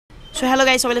So hello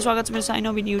guys, सबैलाई स्वागत छ मेरो शाही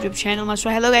नबिन YouTube च्यानलमा. So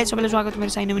hello guys, सबैलाई स्वागत छ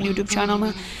मेरो शाही नबिन YouTube च्यानलमा.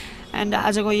 And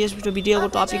आजको यस भिडियोको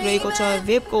टपिक रहेको छ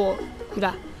वेबको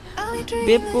कुरा.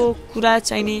 वेबको कुरा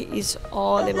चाहिने is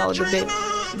all about the vape.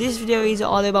 This video is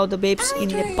all about the vapes in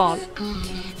Nepal.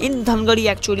 In Dhangadhi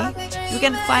actually, you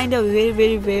can find a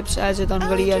very vapes as a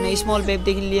Dhangadhi and a small vape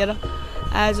देखि लिएर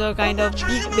as a kind of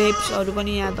big vapes हरु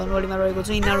पनि यहाँ धनगढीमा रहेको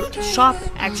छ in our shop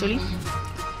actually.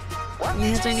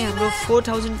 यहाँ चाहिँ नि हाम्रो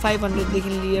 4500 देखि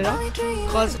लिएर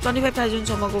 25000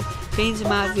 सम्मको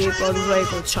रेन्जमा वेपहरु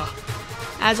रहेको छ.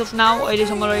 As of now अहिले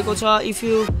सम्म रहेको छ. If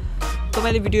you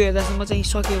तपाईले भिडियो हेर्दासम्म चाहिँ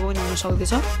सकेको पनि हुन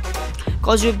सक्दैछ.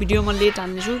 कज यो भिडियो म लेट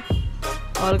हाल्ने छु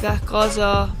हल्का cause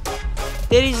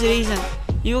there is a reason.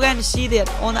 You can see that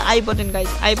on the I button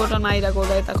guys. I button मा आइराको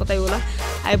होला यता कतै होला.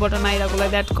 I button मा आइराको होला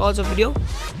that cause of video.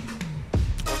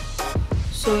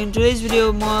 So in today's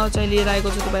video म चाहिँ लिएर आएको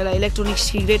छु तपाईलाई electronic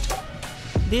cigarette.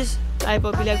 This type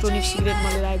of electronic cigarette म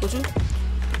लिएर आएको छु.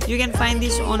 You can find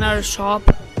this on our shop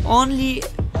only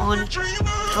on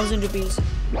 1000 rupees.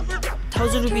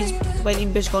 1000 rupees तपाईले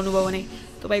इन्भेस्ट गर्नुभयो भने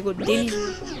तपाईको डेली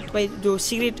तपाई जो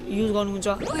सिगरेट युज गर्नुहुन्छ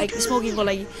लाइक स्मोकिङ को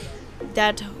लागि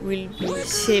that will be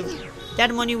saved.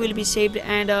 That money will be saved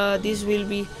and this will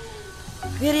be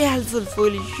very helpful for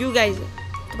you guys.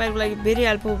 तपाईको लागि very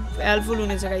helpful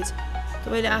हुनेछ गाइस.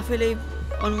 तपाईले आफैले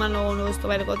अनुमान लगाउनुहोस्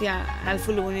तपाईले कति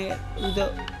हेल्पफुल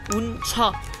हुन्छ.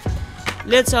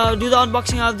 Let's do the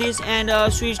unboxing of this and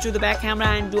switch to the back camera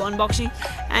and do unboxing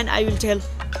and I will tell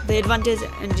the advantage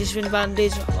and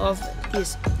disadvantage of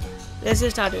this. Let's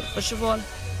get started. First of all,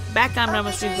 back camera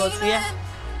must switch goes here.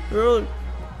 Roll.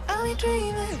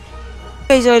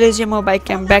 Guys, अहिले चाहिँ म back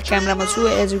camera मा छु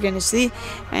as you can see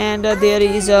and there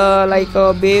is like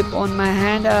a vape on my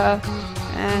hand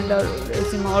and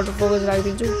एकछिन म auto focus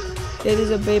राखिदिन्छु. There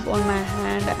is a vape on my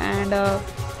hand and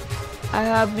I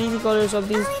have many colors of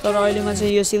this तर अहिले म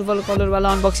चाहिँ यो silver color वाला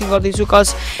unboxing गर्दैछु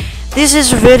cause this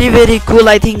is very cool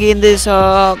I think in this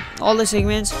all the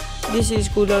segments. This is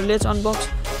cooler. Let's unbox.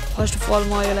 First of all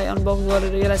म यसलाई unbox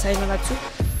गरेर यसलाई साइडमा राख्छु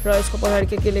र यसको पछाडी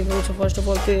के लेखेको छ first of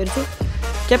all त्यो हेर्छु.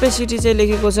 क्यापेसिटी चाहिँ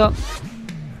लेखेको छ.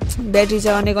 ब्याट्री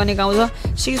चाहिँ अनेक आउँछ.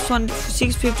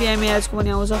 650 mAh को पनि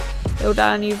आउँछ एउटा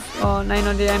अनि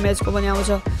 900 mAh को पनि आउँछ.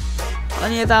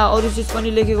 अनि यता अरु चीज पनि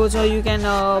लेखेको छ. You can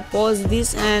pause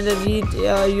this and read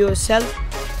yourself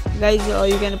guys.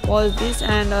 You can pause this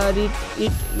and read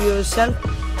it yourself.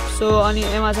 So अनि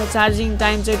एमा छ चार्जिङ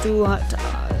टाइम चाहिँ 2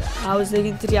 आवर्स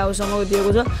देखि 3 आवर्स सम्मको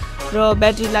दिएको छ र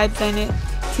ब्याट्री लाइफ चाहिँ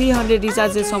 300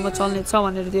 रिचार्जेस सम्म चल्ने छ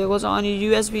भनेर दिएको छ. अनि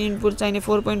USB इनपुट चाहिँ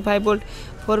 4.5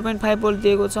 भोल्ट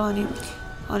दिएको छ.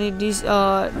 अनि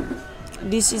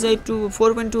DC चाहिँ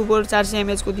 4.2 भोल्ट 400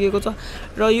 mAh को दिएको छ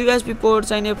र USB पोर्ट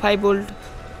चाहिँ 5 भोल्ट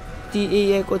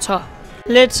दिएको छ.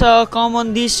 Let's come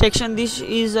on this section. This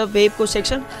is a vape को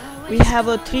section. We have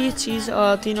a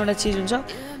तीनवटा चीज हुन्छ.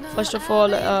 First of all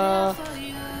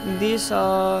this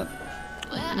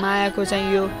माया को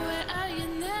चाहिँ यो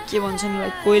के भन्छन्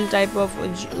like coil type of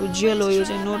jail हो. यो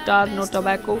चाहिँ नो टार no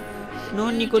tobacco no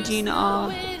nicotine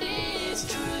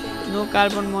no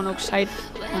carbon monoxide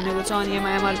भनेको छ. अनि यसमा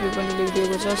MRP पनि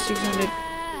लेखिदिएको छ 600.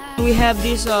 We have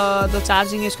this the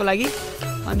charging यसको लागि.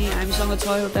 अनि हामीसँग छ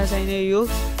एउटा चाहिँ यो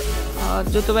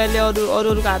जो तपाईले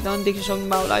अरूको हातमा पनि देख्न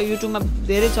सक्नुभयो होला. युट्युबमा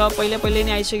धेरै छ पहिले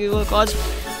नै आइसकेको कज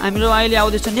हाम्रो अहिले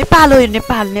आउँदैछ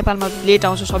नेपालमा लेट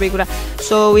आउँछ सबै कुरा.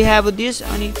 So we have this.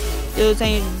 अनि यो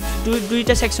चाहिँ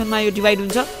दुईटा सेक्सनमा यो डिभाइड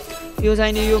हुन्छ. यो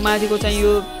चाहिँ यो माथिको चाहिँ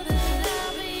यो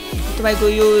तपाईको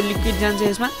यो लिक्विड जान्छ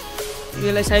यसमा.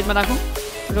 यसलाई साइडमा राखौं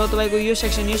र तपाईको यो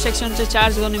सेक्सन चाहिँ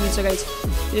चार्ज गर्न मिल्छ गाइस.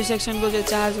 यो सेक्सनको चाहिँ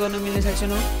चार्ज गर्न मिल्ने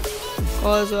सेक्सन हो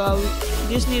कज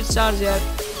दिस नीड चार्ज यार.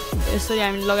 यसरी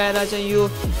हामीले लगाएर चाहिँ यो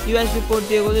USB पोर्ट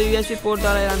दिएको छ. USB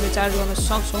पोर्टद्वारा हामीले चार्ज गर्न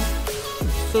सक्छौं.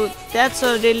 So that's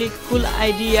a really Kul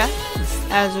idea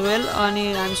as well.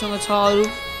 अनि हामीसँग छ अरु.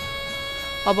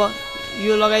 अब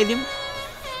यो लगाइदिम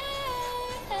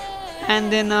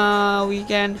and then we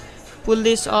can pull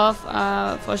this off.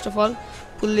 First of all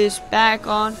pull this back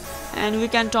on and we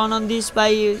can turn on this by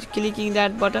clicking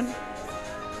that button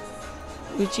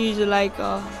which is like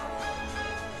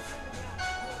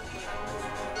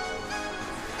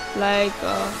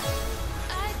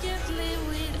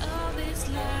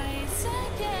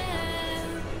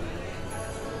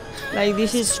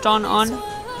this is turn on.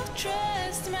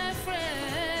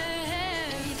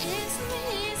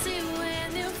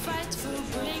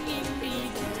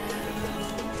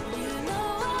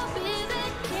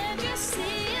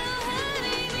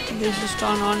 This is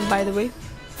turn on by the way.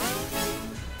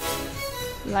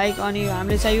 Like अनि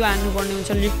हामीले चाहिँ यो हाल्नु पर्ने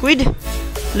हुन्छ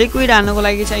liquid हाल्नको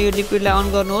लागि चाहिँ यो लिक्विडलाई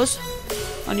अन गर्नुहोस्.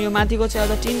 अनि यो माथिको चाहिँ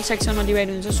अझ 3 सेक्सनमा डिभाइड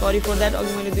हुन्छ सरी फर दैट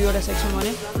अघि मैले 2 वटा सेक्सन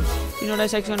भने 3 वटा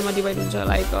सेक्सनमा डिभाइड हुन्छ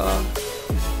लाइक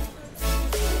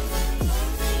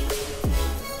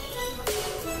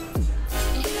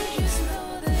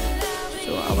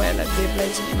सो अब यसलाई बेबलाई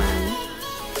चाहिँ मार्नु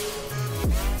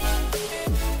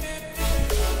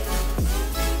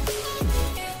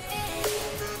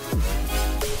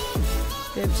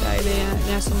बेब चाहिँ अहिले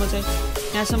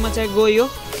यहाँसम्म चाहिँ गयो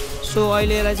सो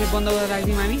अहिले यसलाई चाहिँ बन्द गरेर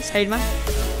राख्दियौँ हामी साइडमा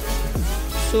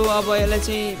सो अब यसलाई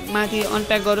चाहिँ माथि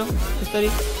अनप्याक गरौँ यसरी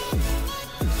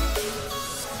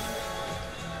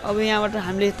अब यहाँबाट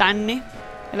हामीले तान्ने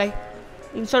यसलाई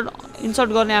इन्सर्ट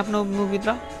गर्ने आफ्नो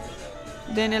मुखभित्र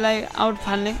देन यसलाई आउट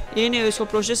फाल्ने यही नै हो यसको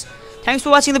process Thanks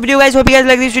for watching the video guys. Hope you guys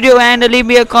like this video and leave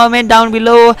me a comment down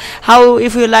below how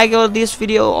if you like this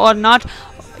video or not.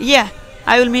 Yeah,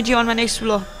 I will meet you on my next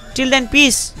vlog. Till then,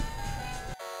 peace.